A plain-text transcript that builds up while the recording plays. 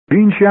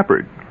Gene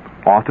Shepard,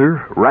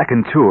 author,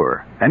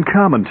 raconteur, and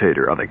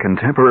commentator of the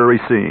contemporary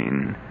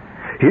scene.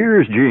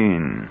 Here's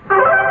Gene.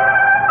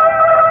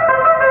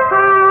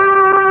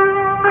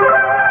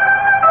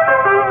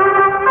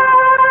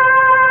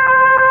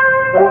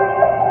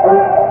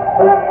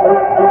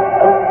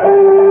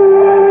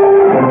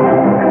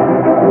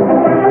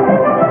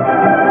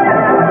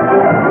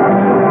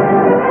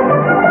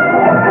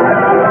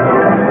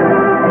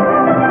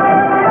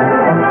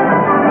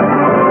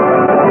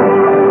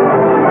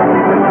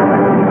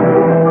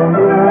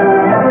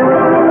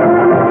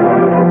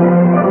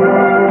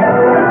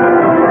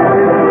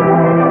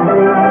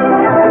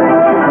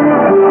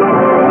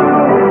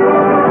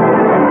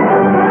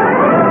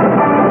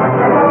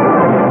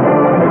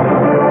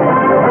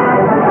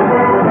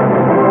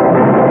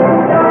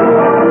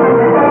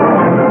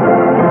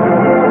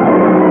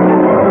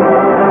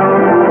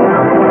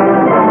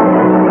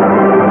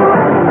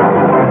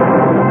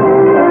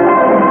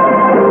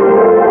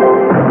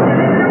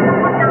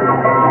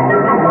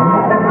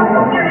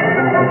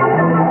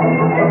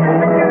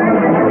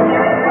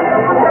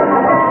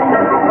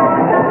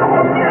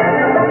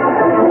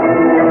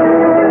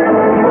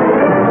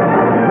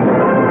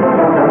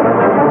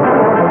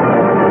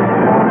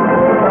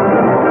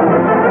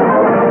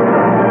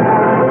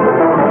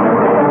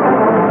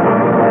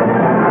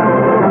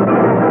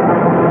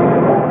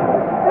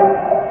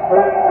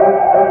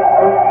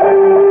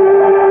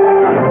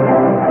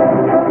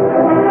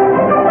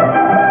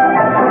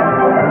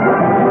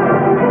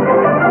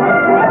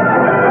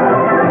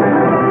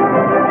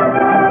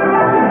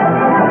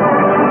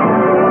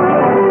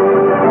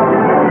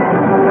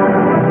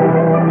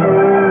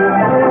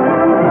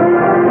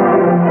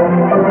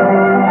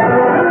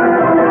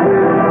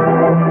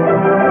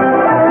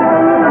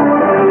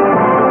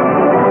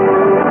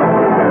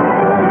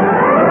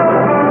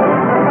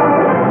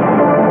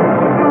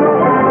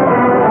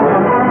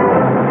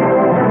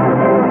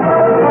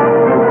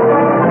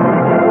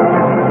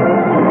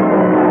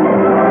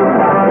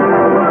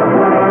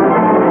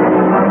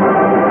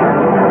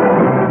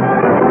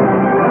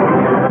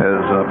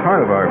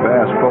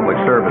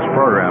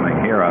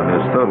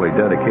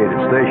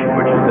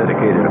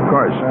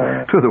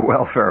 To the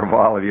welfare of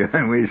all of you,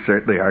 and we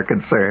certainly are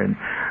concerned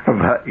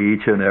about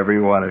each and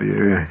every one of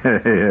you.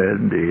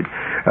 Indeed.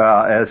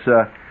 As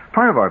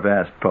part of our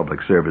vast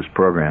public service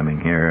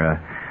programming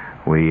here,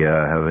 we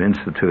have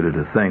instituted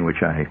a thing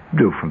which I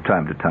do from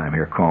time to time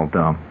here called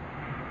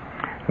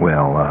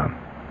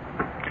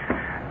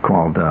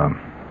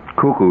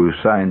Cuckoo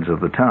Signs of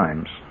the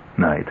Times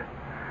Night,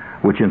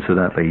 which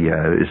incidentally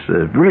is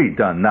really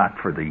done not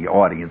for the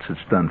audience,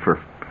 it's done for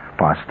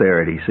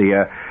posterity. See,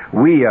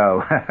 we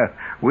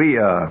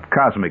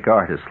cosmic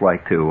artists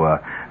like to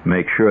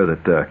make sure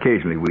that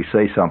occasionally we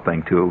say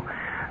something to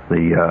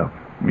the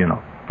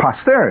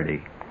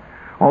posterity.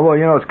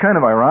 Although it's kind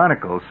of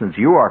ironical, since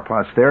you are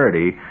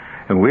posterity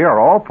and we are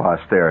all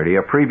posterity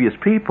of previous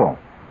people,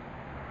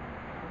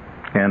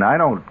 and I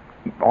don't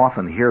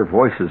often hear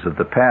voices of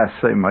the past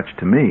say much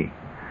to me.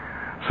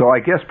 So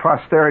I guess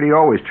posterity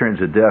always turns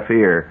a deaf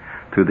ear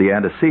to the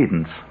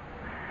antecedents.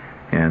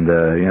 And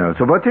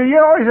but you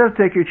always have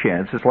to take your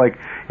chance. It's like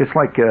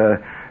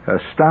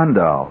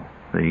Stendhal,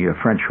 the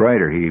French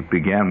writer. He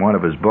began one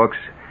of his books,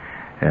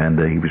 and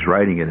he was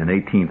writing it in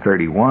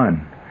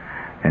 1831,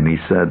 and he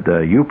said,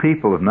 "You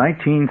people of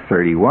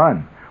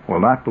 1931 will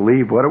not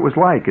believe what it was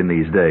like in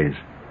these days."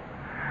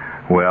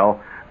 Well,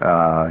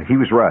 he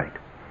was right,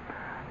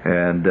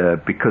 and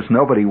because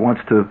nobody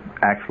wants to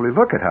actually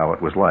look at how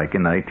it was like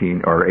in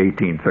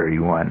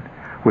 1831.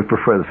 We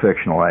prefer the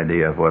fictional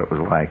idea of what it was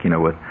like,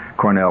 with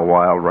Cornell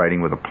Wilde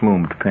writing with a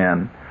plumed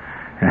pen.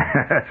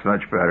 That's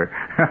much better.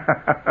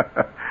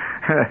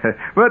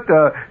 But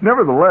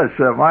nevertheless,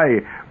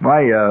 my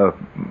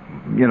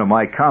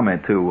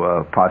comment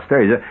to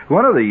posterity.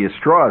 One of the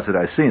straws that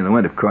I see in the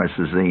wind, of course,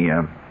 is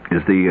the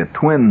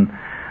twin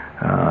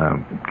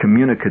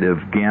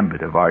communicative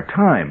gambit of our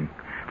time.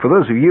 For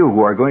those of you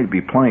who are going to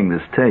be playing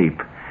this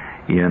tape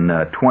in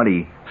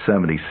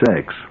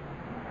 2076.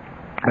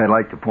 I'd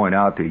like to point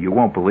out to you, you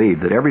won't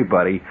believe that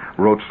everybody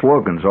wrote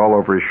slogans all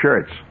over his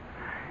shirts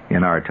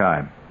in our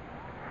time.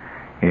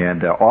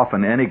 And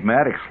often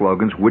enigmatic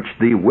slogans which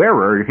the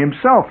wearer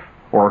himself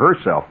or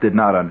herself did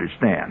not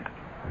understand.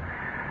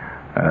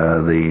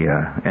 The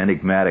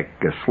enigmatic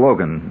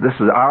slogan, this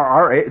is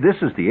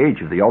the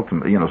age of the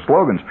ultimate,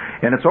 slogans.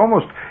 And it's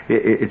almost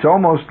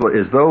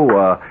as though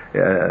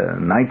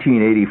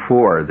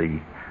 1984,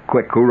 who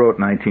wrote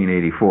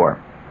 1984?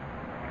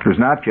 It was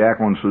not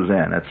Jacqueline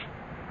Suzanne.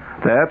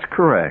 That's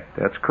correct.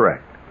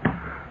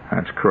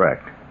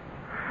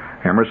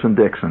 Emerson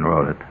Dixon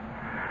wrote it.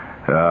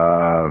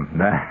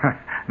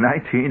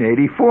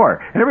 1984.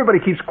 And everybody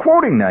keeps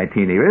quoting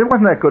 1984. It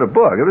wasn't that good a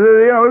book. It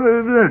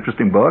was an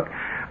interesting book.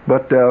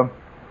 But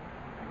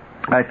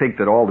I think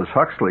that Aldous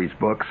Huxley's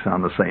books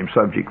on the same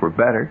subject were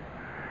better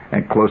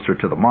and closer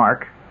to the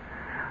mark.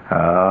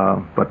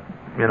 But,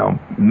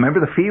 remember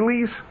the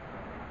Feelies?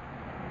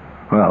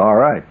 Well, all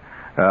right.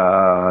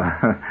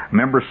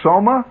 Remember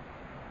Soma?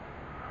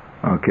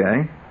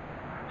 Okay.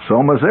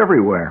 Somas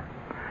everywhere.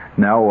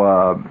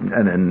 Now,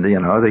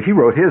 he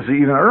wrote his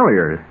even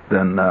earlier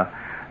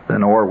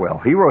than Orwell.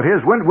 He wrote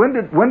his. When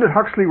did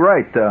Huxley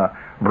write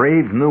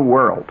Brave New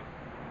World?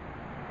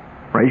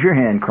 Raise your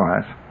hand,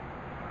 class.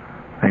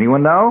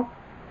 Anyone know?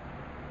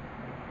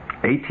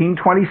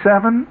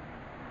 1827?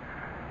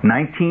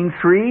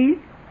 1903?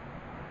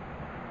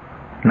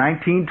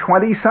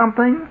 1920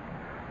 something?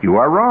 You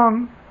are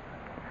wrong.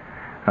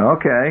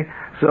 Okay,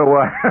 so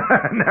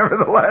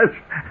nevertheless,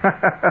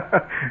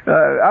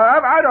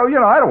 I don't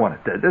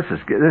want to. This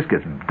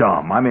gets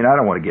dumb. I mean, I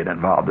don't want to get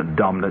involved in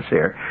dumbness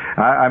here.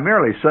 I'm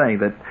merely saying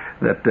that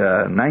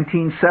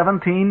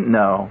 1917,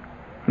 no.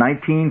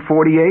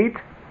 1948,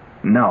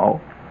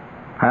 no.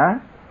 Huh?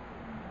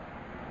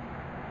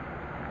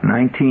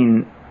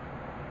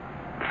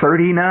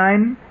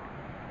 1939.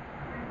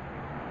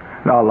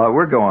 No,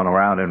 we're going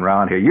around and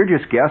around here. You're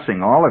just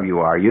guessing. All of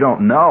you are. You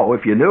don't know.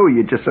 If you knew,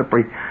 you'd just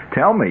simply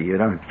tell me. You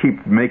don't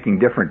keep making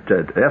different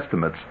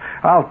estimates.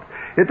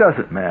 It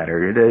doesn't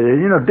matter.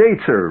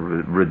 Dates are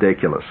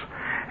ridiculous.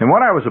 And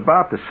what I was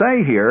about to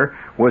say here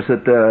was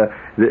that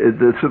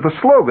the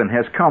slogan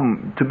has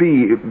come to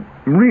be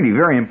really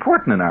very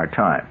important in our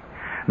time.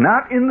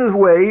 Not in the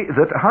way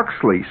that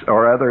Huxley,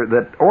 or rather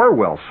that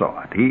Orwell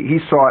saw it. He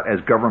saw it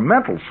as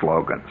governmental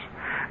slogans.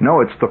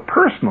 No, it's the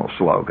personal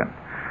slogan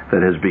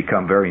that has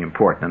become very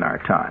important in our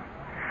time.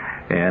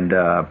 And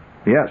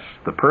yes,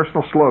 the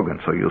personal slogan.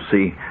 So you'll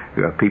see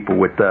people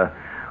with the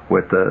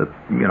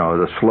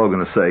slogan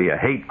to say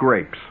hate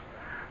grapes,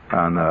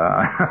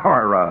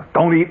 or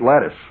don't eat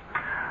lettuce,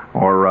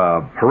 or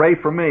hooray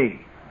for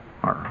me,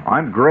 or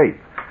I'm great,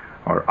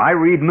 or I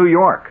read New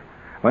York.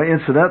 Well,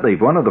 incidentally,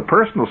 one of the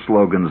personal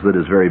slogans that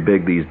is very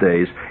big these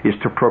days is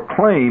to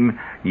proclaim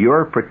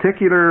your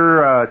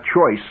particular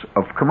choice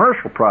of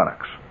commercial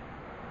products.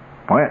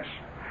 Oh, yes.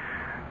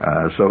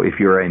 So if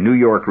you're a New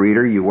York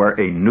reader, you wear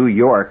a New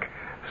York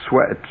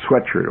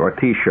sweatshirt or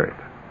T-shirt.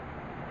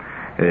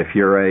 If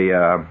you're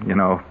a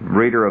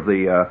reader of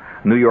the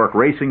New York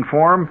Racing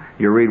Form,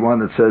 you read one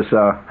that says,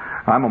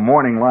 I'm a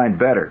morning line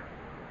bettor.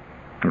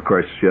 Of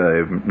course,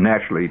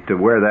 naturally, to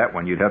wear that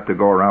one, you'd have to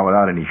go around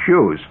without any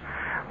shoes.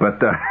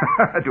 But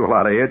I do a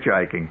lot of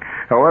hitchhiking.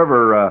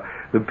 However,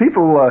 the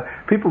people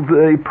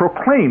they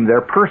proclaim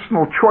their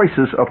personal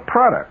choices of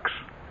products.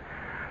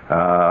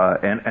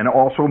 And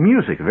also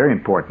music, very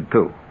important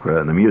too.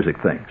 The music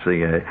thing,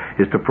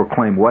 is to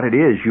proclaim what it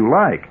is you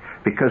like,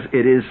 because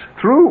it is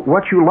through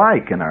what you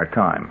like in our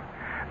time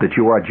that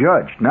you are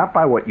judged, not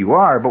by what you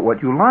are, but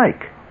what you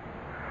like.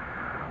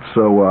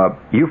 So,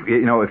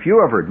 if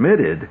you ever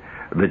admitted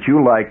that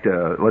you liked,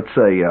 let's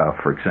say,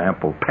 for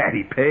example,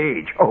 Patti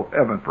Page, oh,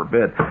 heaven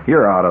forbid,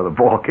 you're out of the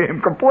ball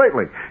game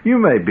completely. You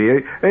may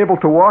be able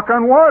to walk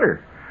on water.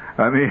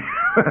 I mean,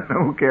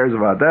 who cares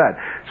about that?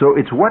 So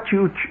it's what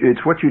you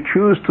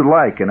choose to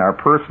like in our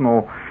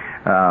personal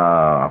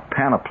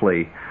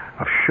panoply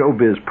of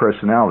showbiz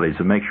personalities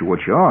that makes you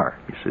what you are.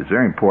 You see, it's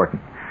very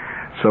important.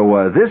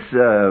 So this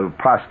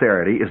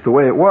posterity is the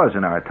way it was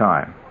in our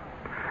time.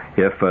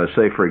 If,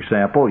 say, for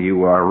example,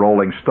 you are a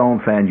Rolling Stone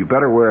fan, you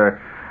better wear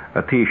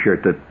a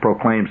T-shirt that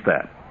proclaims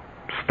that.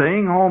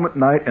 Staying home at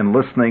night and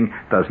listening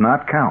does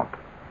not count.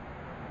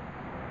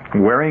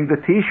 Wearing the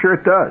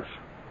T-shirt does.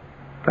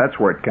 That's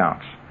where it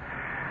counts.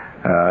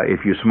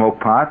 If you smoke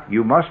pot,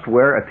 you must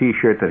wear a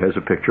T-shirt that has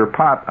a picture of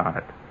pot on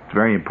it. It's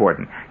very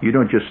important. You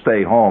don't just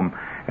stay home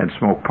and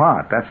smoke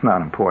pot. That's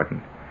not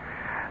important.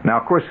 Now,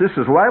 of course, this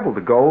is liable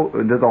to go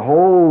into the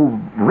whole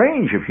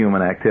range of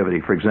human activity.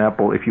 For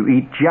example, if you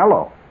eat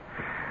Jell-O,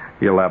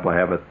 you're liable to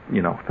have a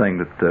thing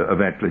that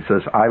eventually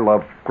says, I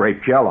love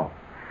grape Jell-O.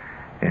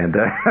 And,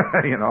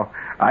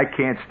 I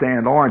can't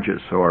stand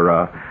oranges.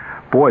 Or,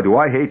 boy, do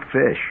I hate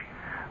fish.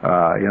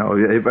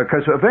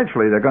 Because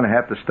eventually they're going to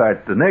have to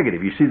start the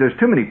negative. You see, there's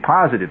too many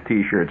positive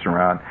T-shirts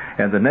around,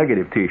 and the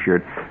negative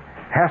T-shirt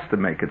has to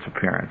make its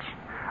appearance.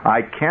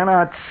 I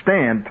cannot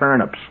stand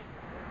turnips.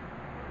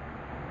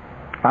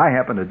 I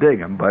happen to dig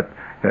them, but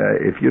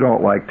if you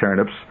don't like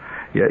turnips,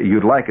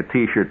 you'd like a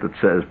T-shirt that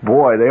says,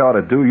 boy, they ought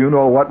to do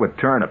you-know-what with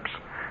turnips.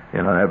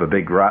 Have a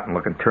big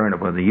rotten-looking turnip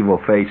with an evil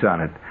face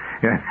on it.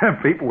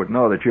 People would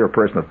know that you're a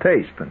person of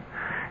taste and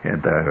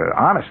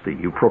honesty.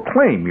 You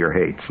proclaim your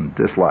hates and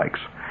dislikes.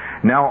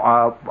 Now,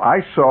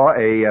 I saw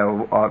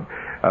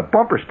a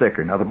bumper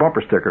sticker. Now, the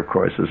bumper sticker, of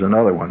course, is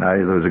another one.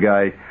 There was a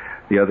guy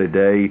the other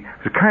day.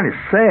 It was kind of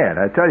sad.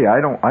 I tell you,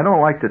 I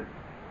don't like to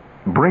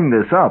bring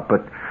this up,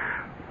 but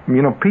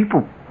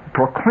people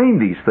proclaim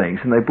these things,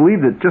 and they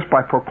believe that just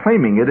by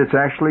proclaiming it, it's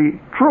actually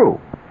true.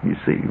 You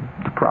see,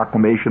 the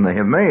proclamation they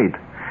have made.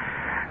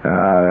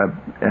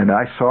 And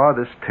I saw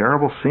this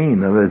terrible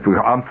scene.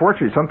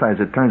 Unfortunately, sometimes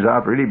it turns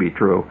out to really be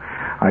true.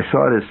 I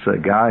saw this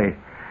guy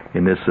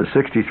in this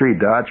 63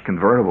 Dodge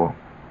convertible.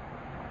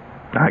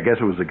 I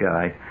guess it was a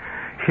guy.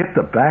 Hit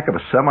the back of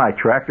a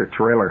semi-tractor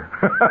trailer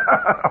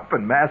up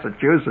in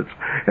Massachusetts.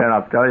 And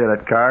I'll tell you,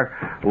 that car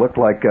looked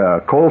like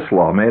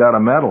coleslaw made out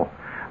of metal.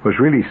 It was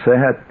really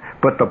sad.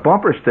 But the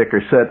bumper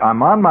sticker said,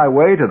 I'm on my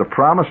way to the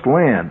promised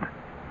land.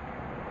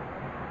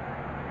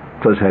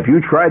 Says, have you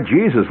tried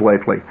Jesus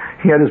lately?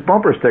 He had his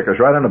bumper stickers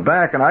right on the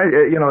back, and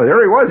there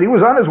he was. He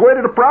was on his way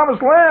to the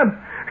promised land.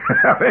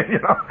 I mean,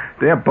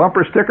 damn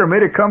bumper sticker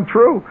made it come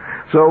true.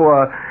 So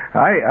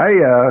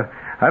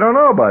I don't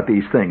know about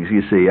these things,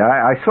 you see.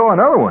 I saw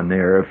another one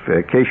there,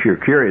 in case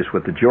you're curious,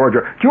 with the George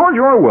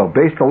Orwell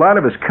based a lot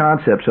of his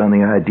concepts on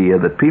the idea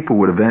that people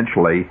would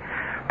eventually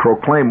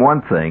proclaim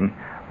one thing,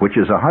 which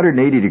is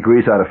 180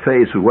 degrees out of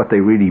phase with what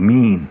they really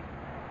mean.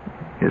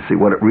 You see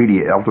what it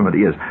really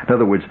ultimately is. In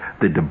other words,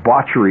 the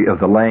debauchery of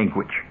the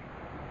language.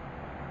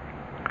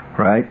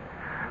 Right?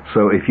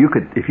 So if you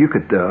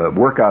could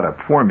work out a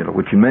formula,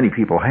 which many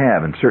people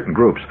have in certain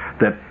groups,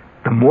 that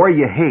the more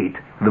you hate,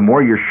 the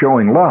more you're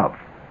showing love.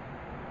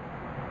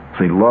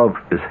 See, love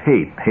is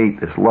hate, hate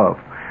is love,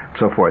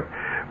 so forth.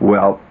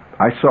 Well,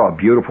 I saw a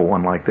beautiful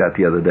one like that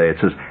the other day. It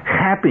says,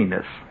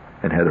 happiness,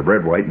 it had a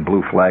red, white, and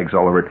blue flags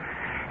all over it.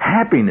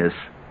 Happiness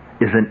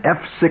is an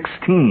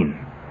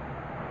F-16.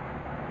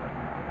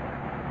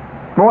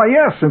 Well,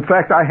 yes. In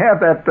fact, I have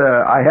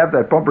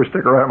that bumper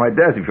sticker on my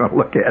desk. If you want to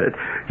look at it,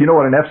 you know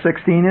what an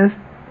F-16 is?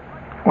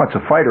 Well, it's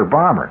a fighter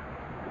bomber.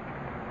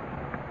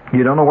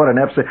 You don't know what an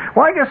F-16?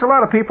 Well, I guess a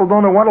lot of people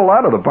don't know what a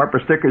lot of the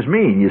bumper stickers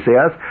mean. You see,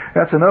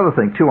 that's another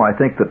thing too. I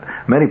think that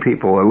many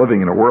people are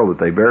living in a world that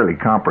they barely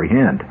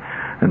comprehend.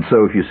 And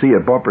so, if you see a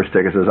bumper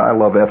sticker that says "I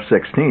love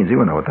F-16s," he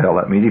won't know what the hell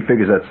that means. He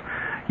figures that's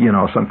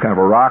some kind of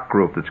a rock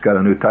group that's got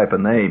a new type of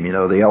name.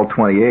 The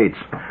L-28s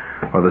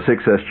or the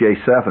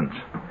 6SJ7s.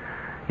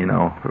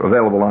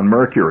 Available on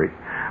Mercury.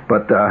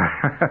 But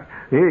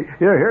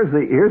here's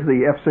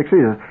the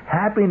F-16.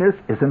 Happiness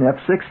is an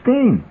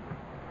F-16.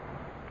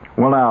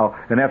 Well, now,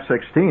 an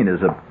F-16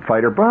 is a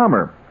fighter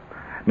bomber.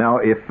 Now,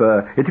 if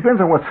it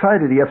depends on what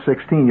side of the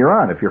F-16 you're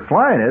on. If you're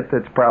flying it,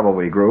 that's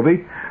probably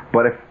groovy.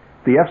 But if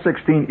the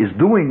F-16 is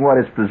doing what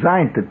it's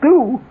designed to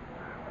do,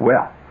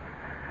 well,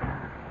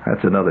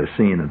 that's another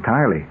scene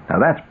entirely. Now,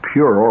 that's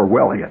pure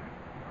Orwellian.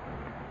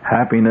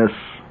 Happiness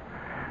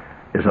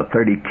is a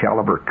 .30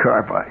 caliber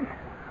carbine.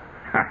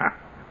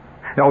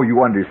 Oh,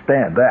 you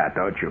understand that,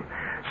 don't you?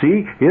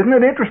 See, isn't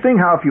it interesting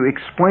how if you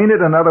explain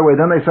it another way,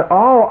 then they say,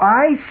 oh,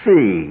 I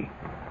see.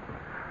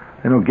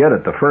 They don't get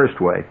it the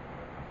first way.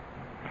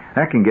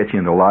 That can get you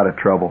into a lot of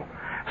trouble.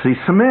 See,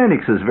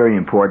 semantics is very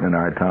important in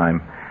our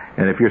time.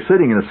 And if you're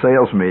sitting in a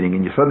sales meeting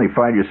and you suddenly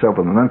find yourself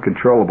with an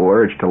uncontrollable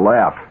urge to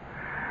laugh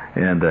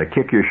and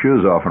kick your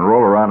shoes off and roll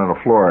around on the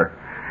floor,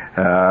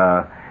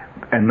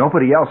 and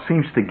nobody else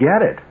seems to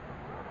get it,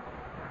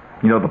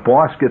 the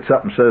boss gets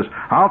up and says,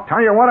 I'll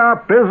tell you what our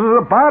business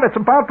is about. It's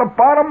about the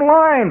bottom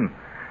line.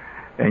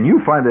 And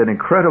you find that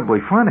incredibly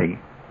funny.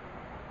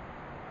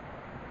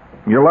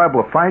 You're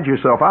liable to find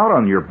yourself out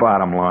on your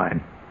bottom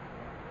line.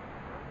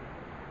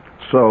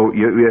 So,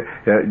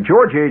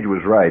 George Age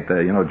was right.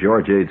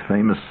 George Age's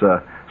famous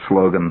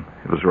slogan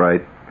was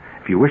right.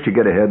 If you wish to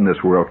get ahead in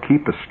this world,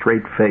 keep a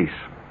straight face,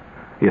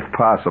 if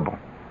possible.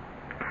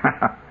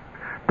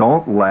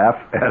 Don't laugh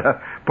at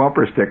a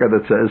bumper sticker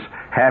that says,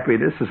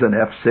 happiness is an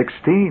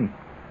F-16.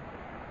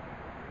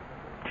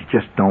 You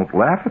just don't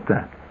laugh at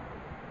that.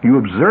 You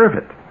observe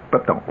it,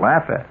 but don't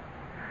laugh at it.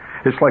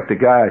 It's like the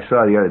guy I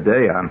saw the other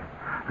day on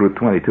Route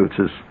 22. It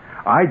says,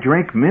 I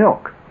drink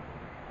milk.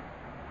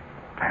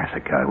 There's a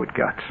guy with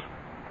guts.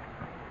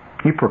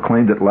 He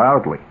proclaimed it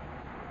loudly.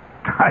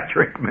 I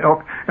drink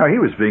milk. Now, he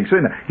was being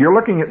seen. You're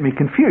looking at me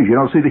confused. You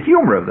don't see the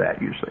humor of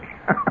that, you see.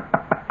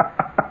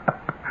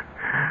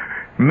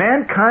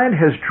 Mankind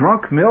has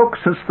drunk milk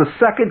since the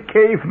second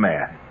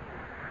caveman.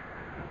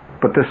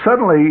 But to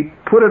suddenly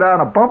put it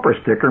on a bumper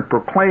sticker and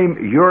proclaim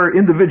your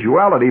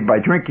individuality by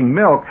drinking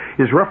milk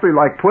is roughly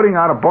like putting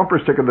on a bumper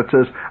sticker that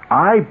says,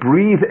 I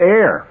breathe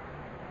air.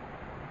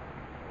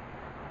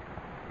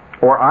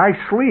 Or I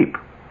sleep.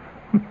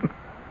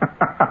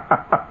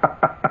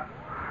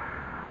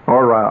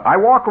 Or I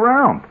walk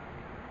around.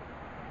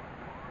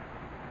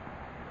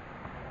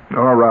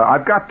 Or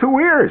I've got 2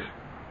 ears.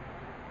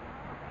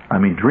 I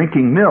mean,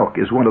 drinking milk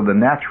is one of the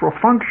natural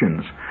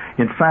functions.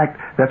 In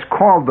fact, that's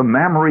called the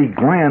mammary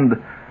gland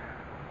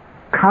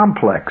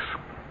complex.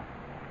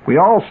 We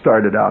all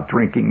started out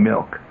drinking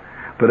milk,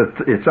 but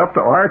it's up to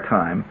our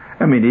time.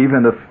 I mean,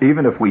 even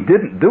if we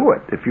didn't do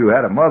it, if you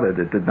had a mother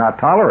that did not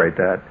tolerate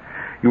that,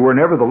 you were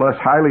nevertheless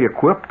highly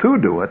equipped to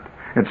do it,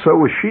 and so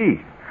was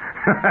she.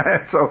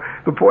 So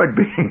the point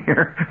being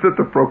here that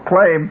to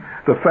proclaim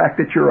the fact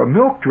that you're a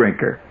milk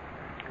drinker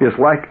is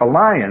like a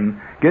lion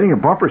getting a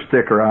bumper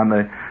sticker on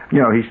the,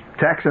 he's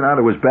taxing out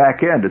of his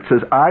back end. It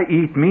says, I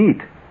eat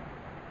meat.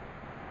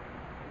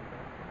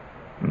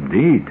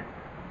 Indeed.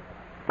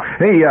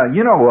 Hey, I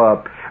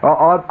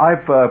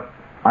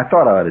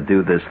thought I ought to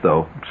do this,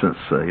 though, since,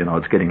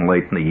 it's getting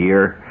late in the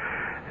year.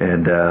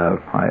 And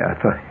I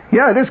thought,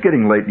 yeah, it is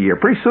getting late in the year.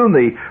 Pretty soon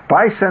the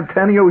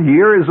bicentennial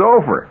year is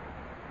over.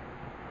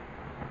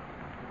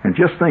 And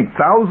just think,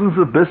 thousands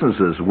of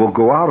businesses will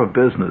go out of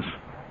business.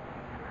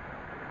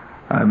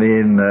 I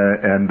mean,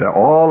 and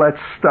all that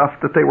stuff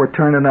that they were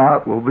turning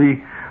out will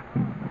be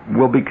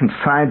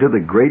consigned to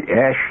the great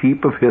ash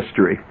heap of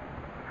history.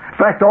 In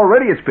fact,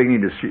 already it's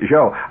beginning to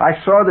show.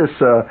 I saw this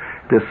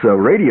this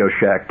Radio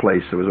Shack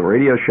place. It was a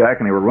Radio Shack,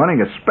 and they were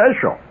running a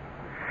special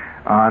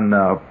on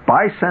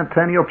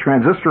bicentennial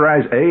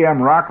transistorized AM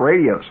rock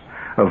radios,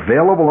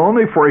 available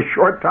only for a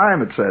short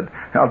time, it said.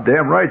 How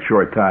damn right,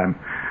 short time.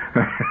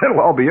 It'll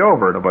all be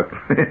over in about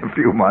a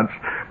few months.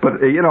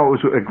 But, it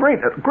was a great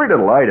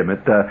little item.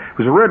 It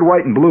was a red,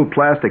 white, and blue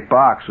plastic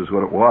box is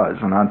what it was.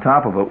 And on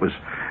top of it was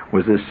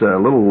this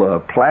little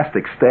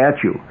plastic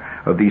statue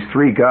of these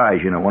three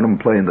guys, one of them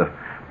playing the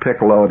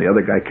piccolo, the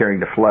other guy carrying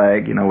the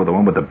flag, with the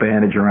one with the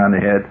bandage around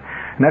the head.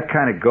 And that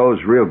kind of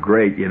goes real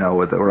great,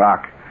 with the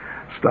rock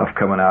stuff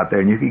coming out there.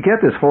 And you can get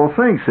this whole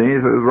thing, see,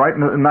 right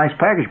in a nice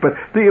package. But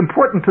the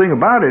important thing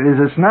about it is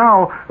it's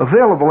now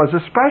available as a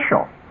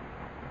special.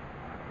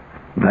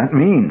 That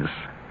means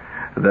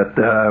that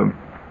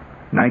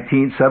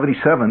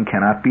 1977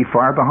 cannot be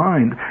far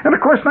behind. And, of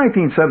course,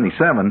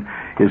 1977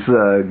 is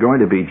going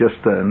to be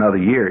just another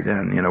year.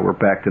 Then, we're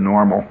back to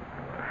normal.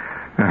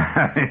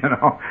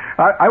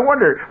 I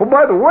wonder, well,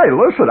 by the way,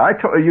 listen,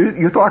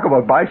 you talk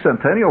about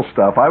bicentennial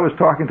stuff. I was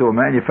talking to a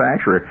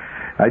manufacturer.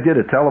 I did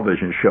a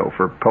television show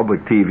for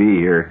public TV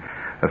here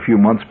a few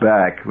months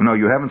back. No,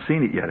 you haven't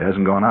seen it yet. It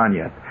hasn't gone on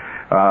yet.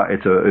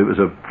 It was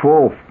a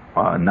full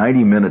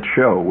 90-minute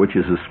show, which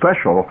is a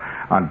special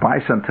on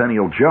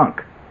bicentennial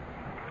junk.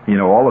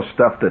 All the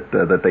stuff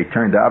that they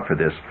turned out for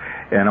this.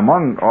 And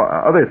among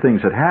other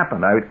things that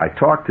happened, I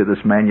talked to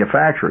this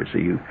manufacturer. So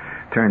he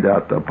turned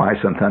out the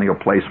bicentennial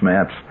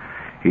placemats.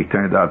 He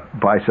turned out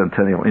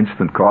bicentennial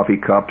instant coffee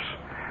cups.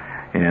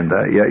 And,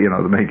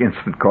 to make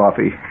instant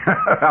coffee.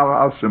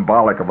 how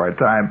symbolic of our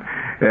time.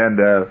 And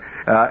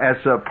as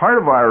part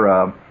of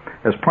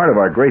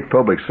our great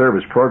public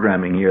service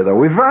programming here, though,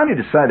 we've finally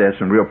decided to have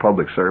some real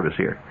public service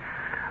here.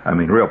 I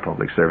mean, real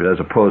public service, as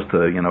opposed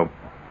to,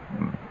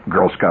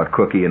 Girl Scout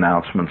cookie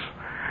announcements,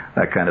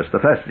 that kind of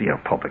stuff. That's,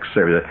 public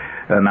service,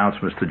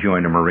 announcements to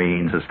join the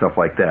Marines and stuff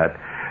like that.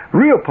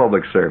 Real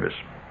public service.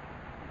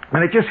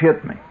 And it just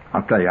hit me.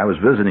 I'll tell you, I was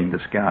visiting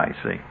this guy,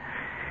 see,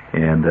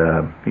 and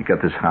he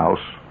got this house.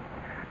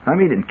 I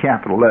mean, in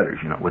capital letters,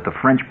 with the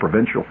French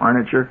provincial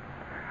furniture.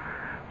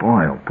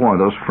 Boy, oh boy,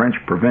 those French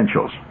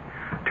provincials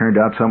turned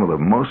out some of the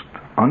most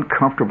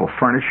uncomfortable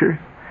furniture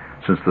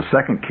since the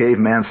second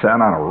caveman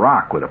sat on a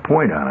rock with a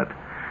point on it.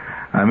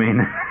 I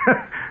mean,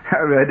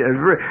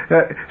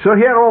 so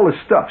he had all this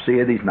stuff. So he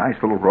had these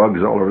nice little rugs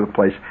all over the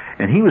place,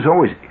 and he was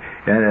always,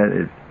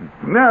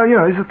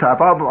 he's the top.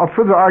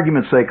 For the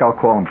argument's sake, I'll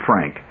call him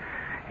Frank.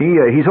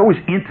 He's always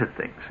into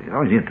things. He's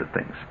always into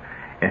things.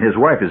 And his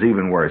wife is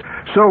even worse.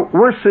 So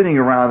we're sitting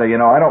around there,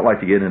 I don't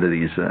like to get into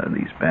these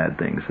bad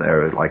things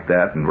there like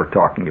that, and we're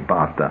talking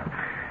about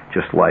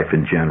just life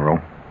in general.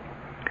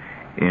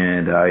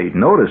 And I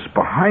notice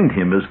behind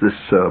him is this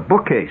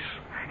bookcase.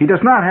 He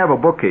does not have a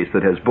bookcase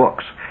that has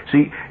books.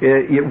 See,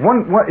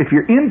 if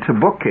you're into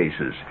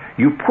bookcases,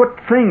 you put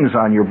things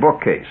on your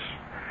bookcase.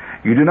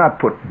 You do not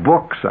put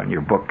books on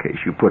your bookcase.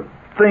 You put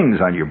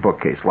things on your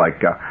bookcase,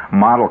 like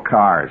model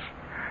cars,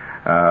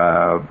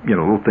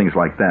 little things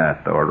like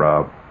that,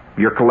 or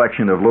your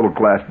collection of little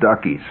glass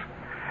duckies,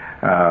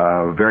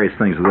 various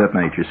things of that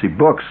nature. See,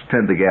 books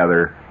tend to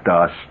gather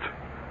dust,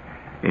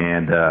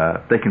 and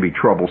they can be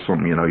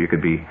troublesome. You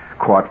could be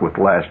caught with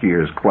last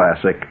year's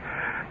classic.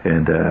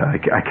 And I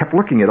kept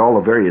looking at all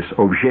the various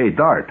objets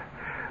d'art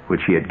which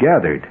he had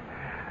gathered.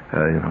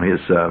 His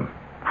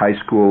high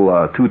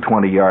school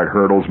 220-yard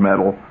hurdles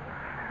medal,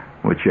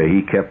 which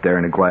he kept there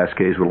in a glass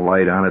case with a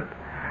light on it,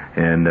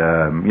 and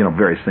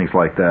various things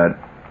like that.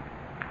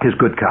 His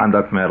good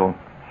conduct medal,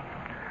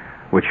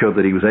 which showed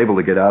that he was able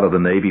to get out of the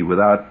Navy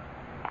without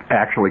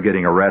actually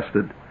getting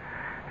arrested,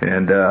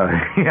 and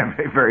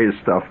various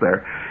stuff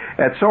there.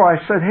 And so I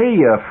said, "Hey,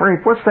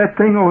 Frank, what's that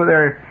thing over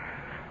there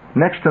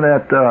next to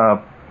that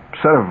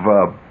set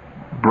of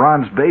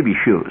bronze baby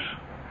shoes?"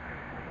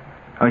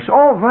 I said,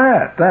 "Oh,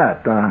 that.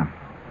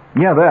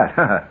 Yeah,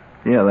 that.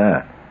 Yeah,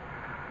 that.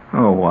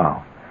 Oh,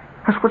 wow."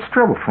 I said, "What's the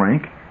trouble,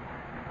 Frank?"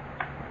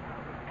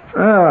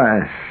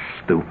 "Oh,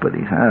 stupid.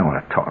 I don't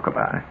want to talk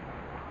about it."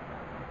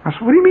 I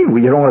said, "What do you mean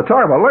you don't want to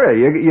talk about it? Look,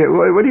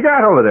 what do you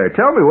got over there?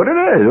 Tell me what it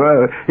is.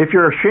 If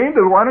you're ashamed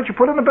of it, why don't you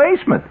put it in the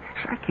basement?"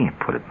 He said, "I can't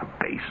put it in the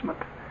basement.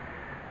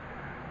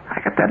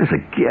 I got that as a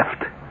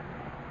gift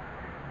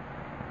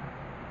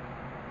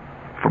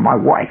for my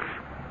wife."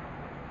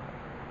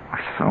 I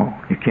said, "So,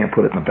 you can't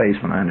put it in the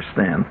basement, I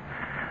understand.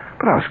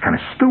 But I was kind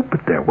of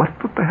stupid there. What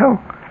the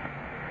hell?"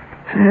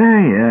 He said,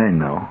 Yeah, I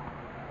know.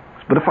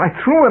 But if I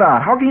threw it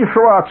out, how can you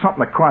throw out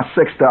something that costs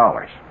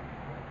 $6?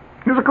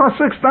 Because it costs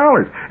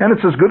 $6, and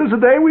it's as good as the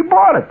day we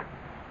bought it.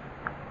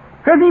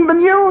 It hasn't even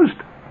been used.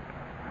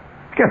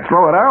 You can't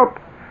throw it out.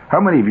 How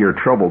many of you are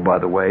troubled, by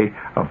the way,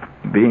 of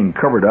being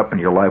covered up in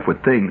your life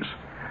with things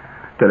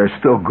that are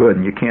still good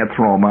and you can't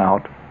throw them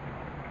out?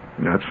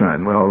 That's right.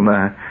 Well,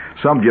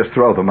 some just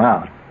throw them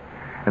out.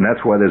 And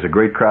that's why there's a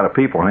great crowd of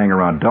people hanging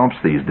around dumps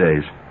these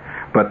days.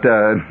 But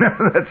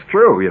that's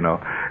true,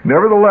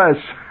 Nevertheless,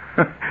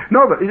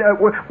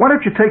 why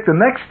don't you take the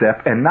next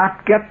step and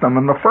not get them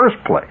in the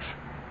first place?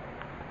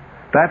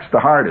 That's the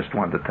hardest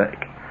one to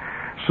take.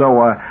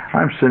 So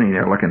I'm sitting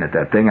there looking at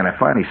that thing, and I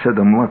finally said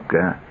to him, look,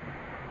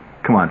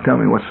 come on, tell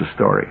me what's the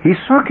story. He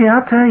said, okay,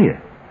 I'll tell you.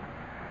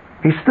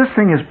 He said, this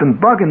thing has been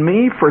bugging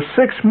me for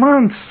 6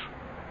 months.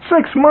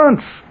 6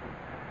 months.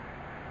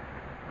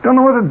 Don't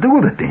know what to do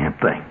with the damn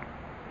thing.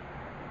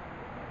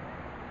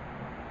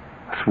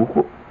 I said,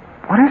 well,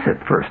 what is it,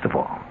 first of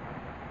all?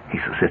 He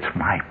says, it's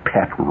my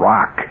pet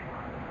rock.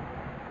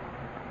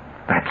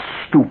 That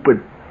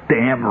stupid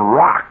damn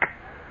rock.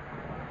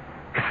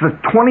 It's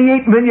the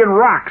 28 million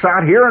rocks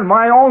out here in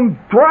my own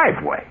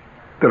driveway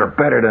that are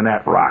better than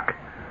that rock.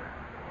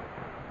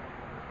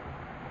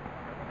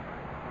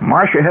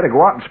 Marcia had to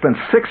go out and spend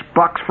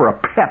 $6 for a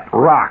pet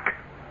rock.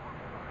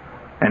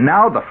 And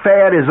now the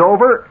fad is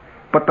over,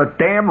 but the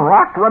damn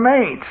rock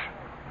remains.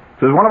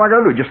 Says, what am I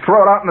going to do? Just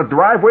throw it out in the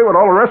driveway with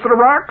all the rest of the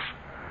rocks?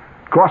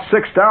 It costs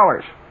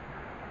 $6.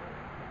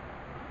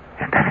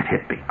 And then it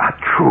hit me. A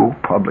true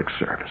public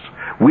service.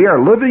 We are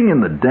living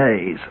in the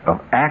days of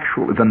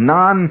the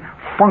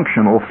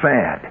non-functional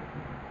fad.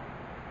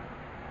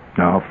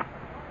 Now,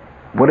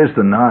 what is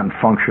the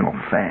non-functional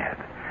fad?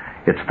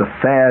 It's the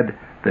fad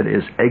that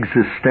is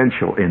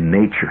existential in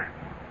nature.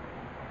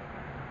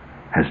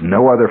 Has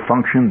no other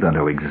function than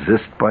to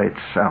exist by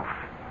itself.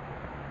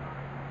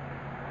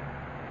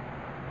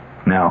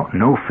 Now,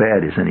 no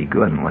fad is any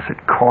good unless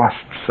it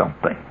costs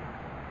something.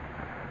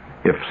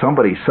 If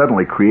somebody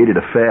suddenly created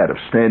a fad of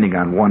standing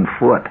on one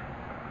foot,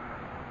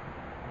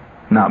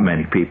 not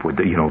many people would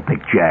do. You don't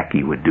think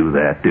Jackie would do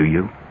that, do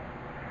you?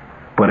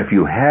 But if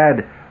you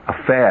had a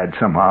fad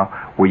somehow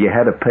where you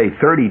had to pay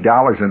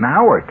 $30 an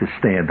hour to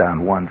stand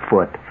on one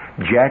foot,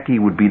 Jackie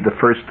would be the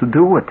first to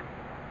do it.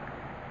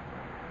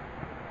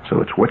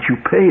 So it's what you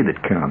pay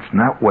that counts,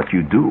 not what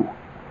you do.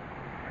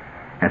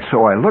 And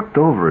so I looked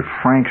over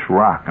at Frank's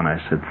rock and I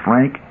said,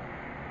 Frank,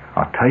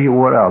 I'll tell you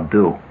what I'll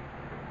do.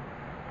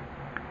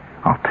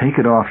 I'll take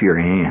it off your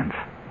hands.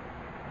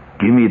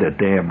 Give me the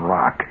damn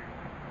rock.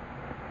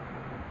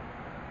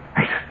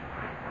 I said,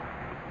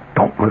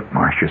 don't let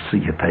Marcia see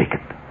you take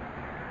it.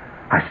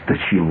 I said,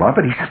 does she love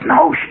it? He says,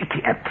 no, she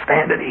can't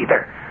stand it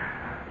either.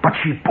 But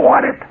she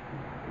bought it.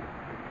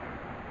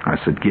 I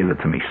said, give it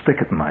to me.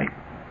 Stick it in my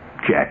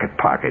jacket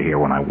pocket here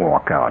when I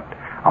walk out.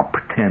 I'll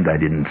pretend I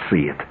didn't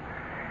see it.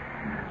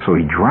 So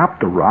he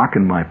dropped the rock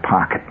in my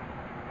pocket.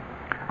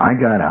 I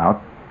got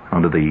out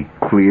under the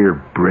clear,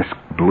 brisk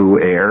blue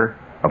air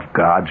of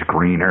God's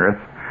green earth,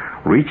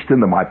 reached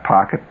into my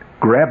pocket,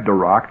 grabbed the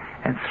rock,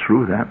 and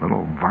threw that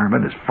little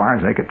varmint as far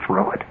as I could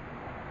throw it.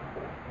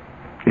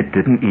 It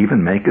didn't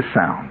even make a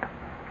sound.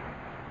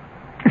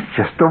 It's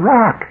just a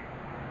rock.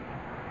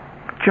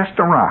 Just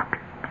a rock.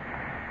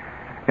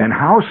 And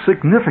how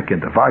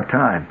significant of our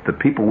time that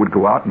people would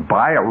go out and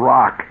buy a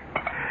rock.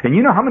 And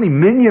you know how many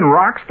million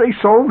rocks they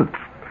sold?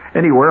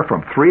 Anywhere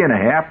from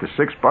 $3.50 to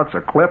 $6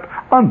 a clip.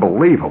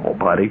 Unbelievable,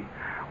 buddy.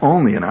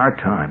 Only in our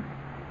time.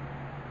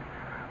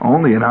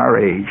 Only in our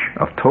age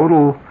of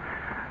total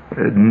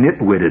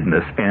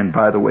nitwittedness and,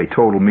 by the way,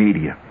 total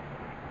media.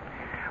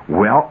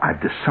 Well, I've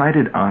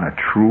decided on a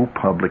true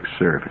public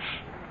service.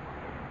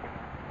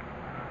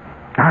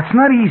 Now, it's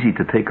not easy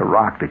to take a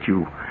rock that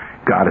you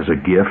got as a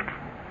gift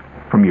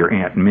from your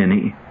Aunt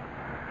Minnie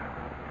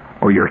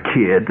or your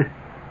kid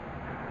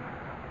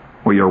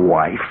or your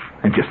wife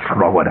and just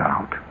throw it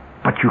out.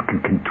 But you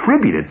can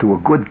contribute it to a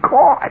good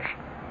cause.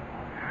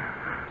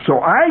 So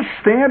I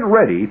stand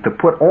ready to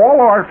put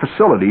all our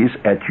facilities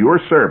at your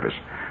service.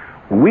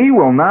 We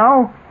will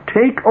now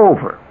take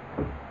over.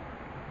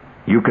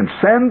 You can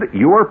send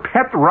your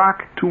pet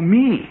rock to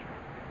me.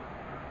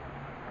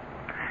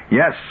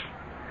 Yes,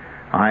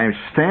 I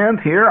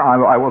stand here.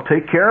 I will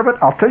take care of it.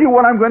 I'll tell you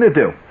what I'm going to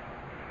do.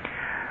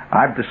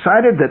 I've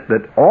decided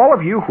that all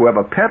of you who have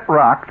a pet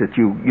rock, that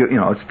you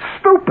know, it's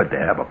stupid to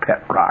have a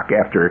pet rock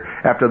after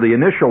the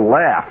initial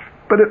laugh,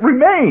 but it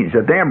remains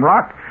a damn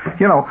rock.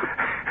 You know,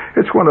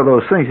 it's one of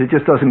those things that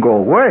just doesn't go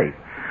away.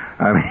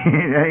 I mean,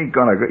 it ain't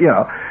gonna, you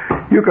know,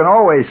 you can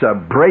always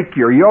break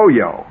your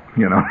yo-yo,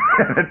 you know,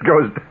 it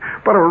goes,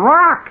 but a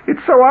rock, it's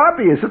so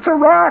obvious, it's a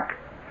rock.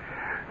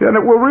 And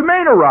it will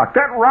remain a rock.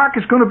 That rock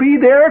is going to be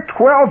there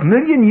 12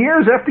 million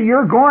years after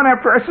you're gone,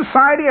 after our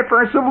society, after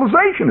our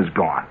civilization is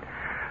gone.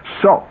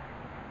 So,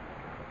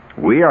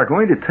 we are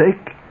going to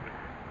take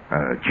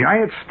a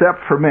giant step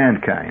for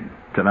mankind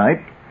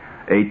tonight,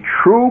 a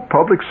true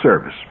public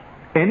service.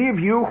 Any of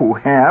you who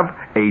have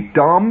a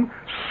dumb,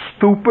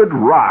 stupid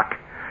rock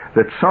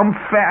that some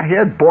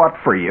fathead bought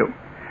for you,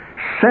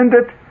 send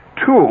it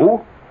to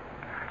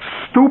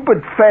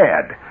Stupid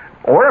Fad,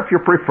 or if you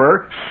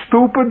prefer,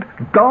 Stupid,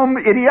 Dumb,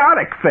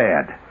 Idiotic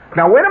Fad.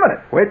 Now, wait a minute.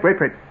 Wait.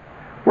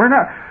 We're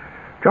not...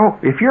 So,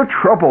 if you're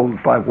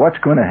troubled by what's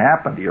going to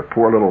happen to your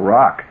poor little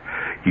rock,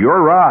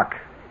 your rock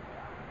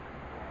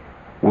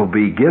will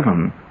be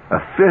given a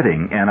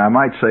fitting, and I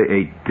might say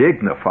a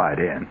dignified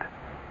end.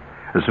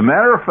 As a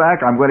matter of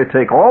fact, I'm going to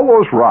take all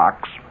those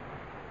rocks,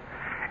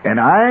 and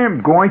I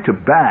am going to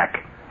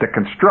back the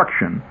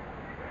construction.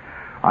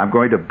 I'm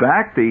going to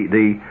back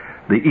the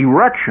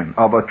erection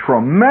of a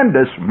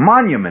tremendous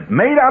monument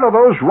made out of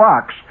those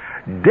rocks,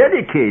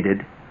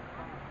 dedicated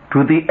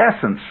to the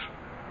essence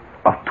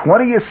of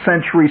 20th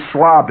century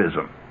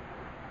Slavism.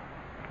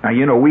 Now,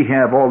 you know, we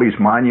have all these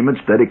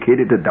monuments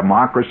dedicated to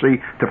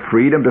democracy, to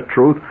freedom, to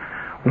truth.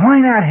 Why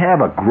not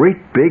have a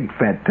great, big,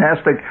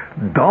 fantastic,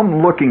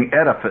 dumb-looking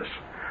edifice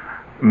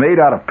made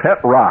out of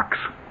pet rocks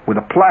with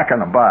a plaque on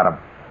the bottom?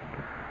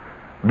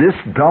 This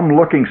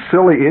dumb-looking,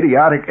 silly,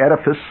 idiotic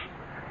edifice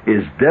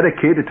is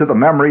dedicated to the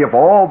memory of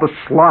all the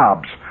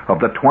Slavs of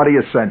the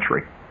 20th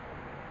century.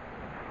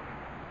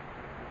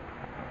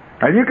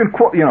 And you can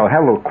quote,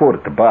 have a little quote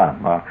at the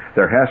bottom.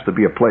 There has to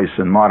be a place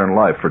in modern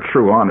life for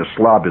true, honest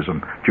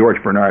Slavism,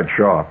 George Bernard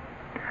Shaw.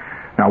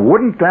 Now,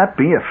 wouldn't that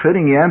be a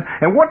fitting end?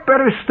 And what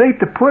better state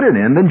to put it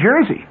in than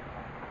Jersey?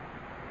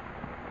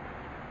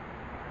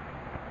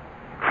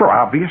 For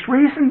obvious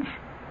reasons.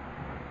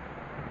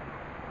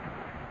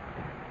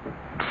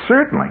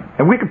 Certainly.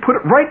 And we could put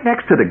it right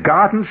next to the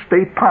Garden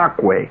State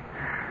Parkway.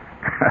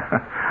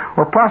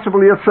 Or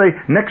possibly, let's say,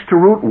 next to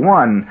Route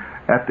 1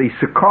 at the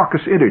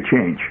Secaucus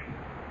Interchange.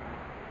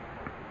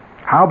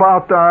 How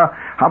about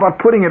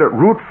putting it at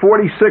Route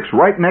 46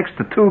 right next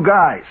to Two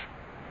Guys?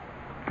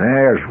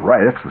 There's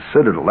right. That's the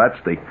citadel. That's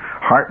the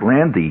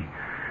heartland, the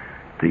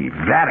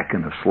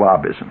Vatican of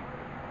Slavism.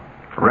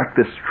 Erect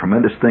this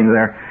tremendous thing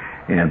there.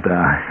 And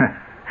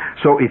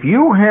so if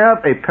you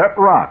have a pet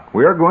rock,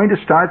 we are going to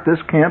start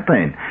this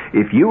campaign.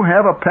 If you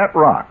have a pet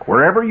rock,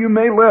 wherever you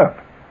may live,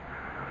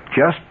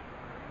 just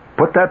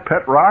put that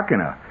pet rock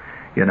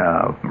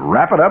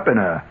wrap it up in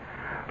a,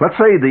 let's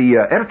say,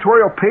 the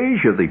editorial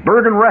page of the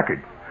Bergen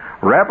Record.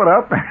 Wrap it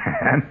up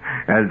and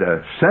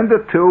send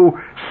it to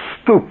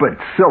Stupid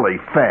Silly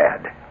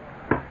Fad.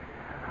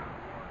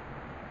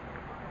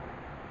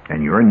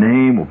 And your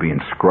name will be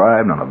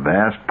inscribed on a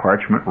vast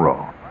parchment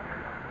roll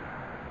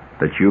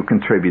that you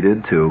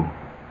contributed to.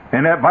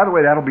 And that, by the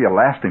way, that'll be a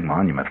lasting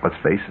monument, let's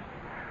face it.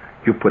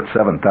 You put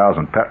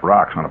 7,000 pet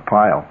rocks on a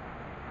pile,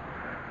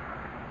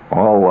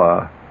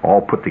 all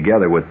put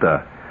together with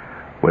a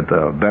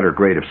better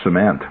grade of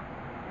cement.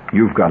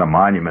 You've got a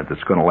monument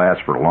that's going to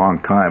last for a long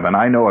time. And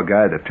I know a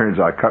guy that turns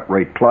out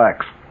cut-rate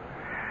plaques.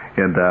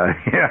 And,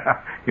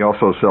 he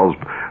also sells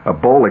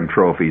bowling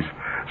trophies.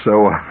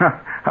 So,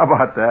 how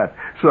about that?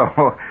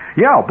 So,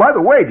 yeah, by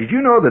the way, did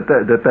you know that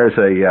there's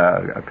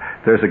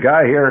a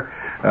guy here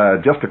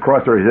just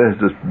across there,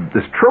 there's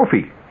this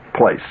trophy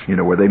place,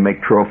 where they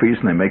make trophies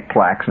and they make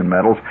plaques and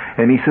medals.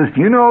 And he says,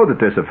 do you know that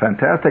there's a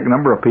fantastic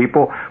number of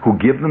people who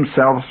give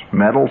themselves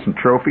medals and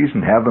trophies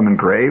and have them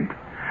engraved?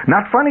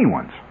 Not funny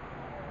ones.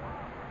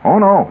 Oh,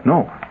 no.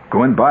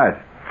 Go and buy it.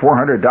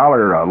 $400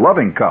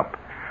 loving cup.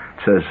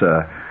 It says,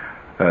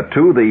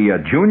 to the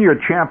junior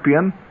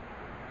champion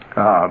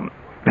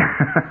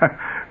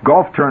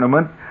golf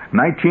tournament,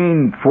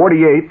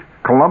 1948,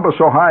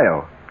 Columbus,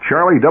 Ohio.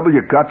 Charlie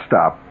W.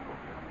 Gutstop.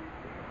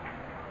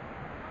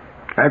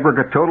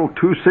 Aggregate total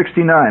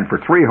 269 for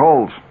 3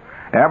 holes,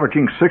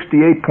 averaging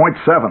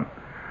 68.7.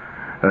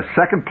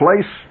 Second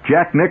place,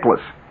 Jack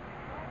Nicklaus.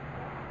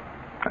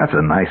 That's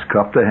a nice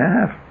cup to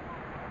have.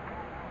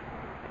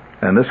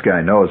 And this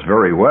guy knows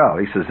very well.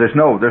 He says, there's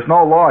no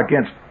law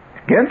against it.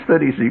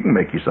 He says, you can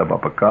make yourself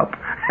up a cup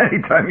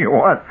anytime you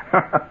want.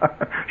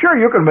 Sure,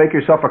 you can make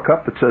yourself a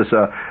cup that says,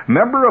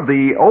 member of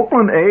the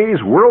Oakland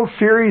A's World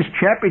Series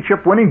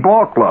Championship winning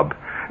ball club,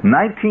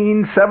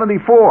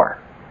 1974.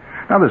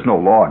 Now, there's no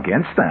law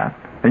against that.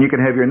 And you can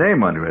have your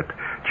name under it.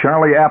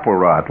 Charlie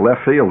Applerod,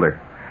 left fielder.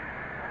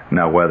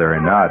 Now, whether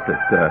or not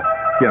that,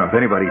 if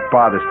anybody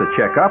bothers to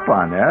check up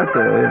on that,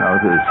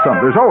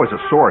 there's always a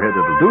sorehead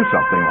that'll do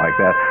something like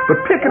that. But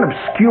pick an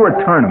obscure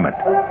tournament.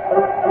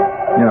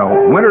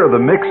 Winner of the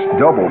mixed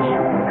doubles,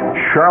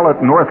 Charlotte,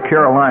 North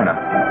Carolina,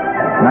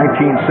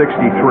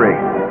 1963.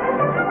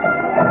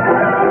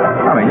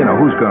 I mean,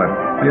 who's going to,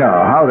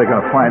 how are they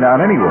going to find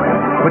out anyway?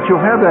 But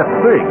you'll have that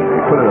thing.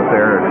 You put it up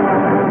there.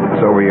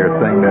 It's over your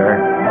thing there.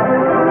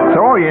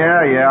 So,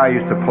 I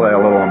used to play a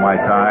little in my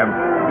time.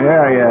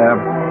 Yeah.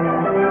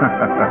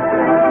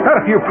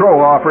 Had a few pro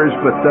offers,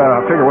 but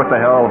I figure what the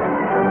hell,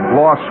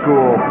 law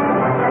school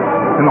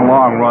in the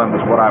long run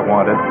was what I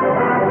wanted.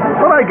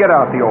 But I get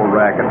out the old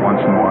racket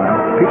once in a while.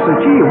 People say,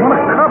 gee, you want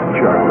a cup,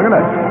 Charlie? Look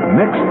at that.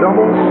 Mixed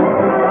doubles,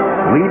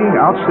 leading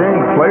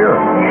outstanding player,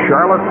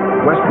 Charlotte,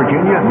 West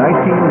Virginia, 19...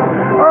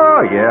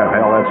 Oh, yeah,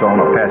 hell, that's all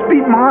in the past.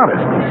 Be modest.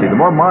 You see, the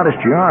more modest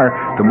you are,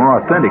 the more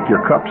authentic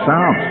your cup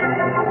sounds.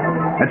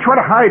 And try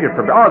to hide it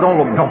from... Oh,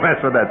 don't mess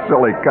with that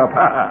silly cup.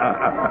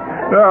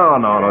 No,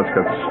 it's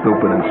got a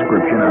stupid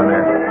inscription on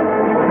there.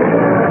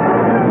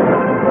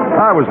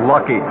 Yeah. I was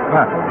lucky.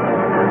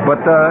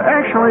 But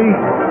actually,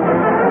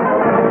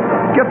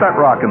 get that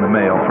rock in the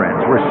mail,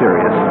 friends. We're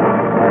serious.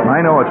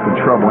 I know it's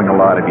been troubling a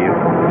lot of you,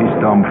 these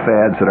dumb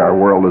fads that our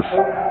world is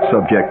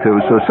subject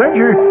to. So send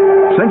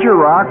your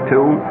rock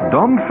to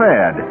Dumb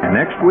Fad. And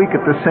next week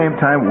at the same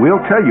time,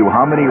 we'll tell you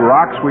how many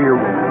rocks we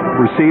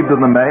received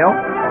in the mail.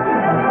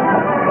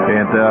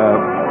 And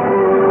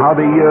how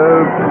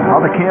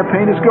the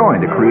campaign is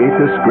going to create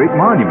this great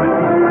monument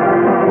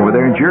over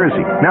there in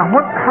Jersey. Now,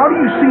 how do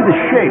you see the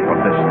shape of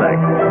this thing,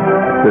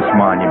 this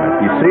monument?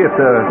 You see it?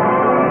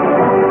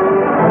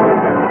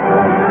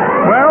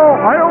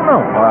 I don't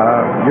know.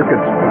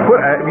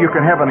 You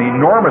can have an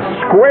enormous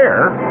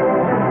square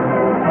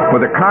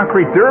with a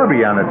concrete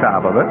derby on the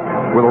top of it,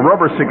 with a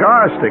rubber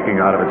cigar sticking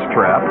out of its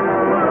trap.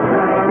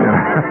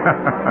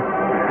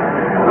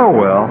 Oh,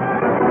 well.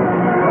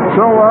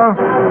 So,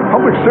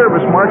 public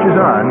service marches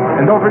on.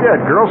 And don't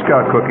forget, Girl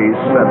Scout cookies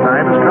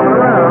time is coming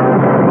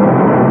around.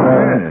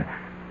 Yeah.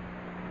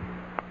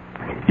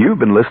 You've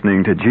been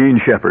listening to Gene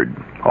Shepard,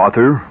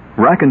 author,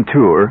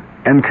 raconteur,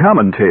 and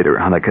commentator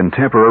on the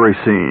contemporary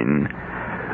scene.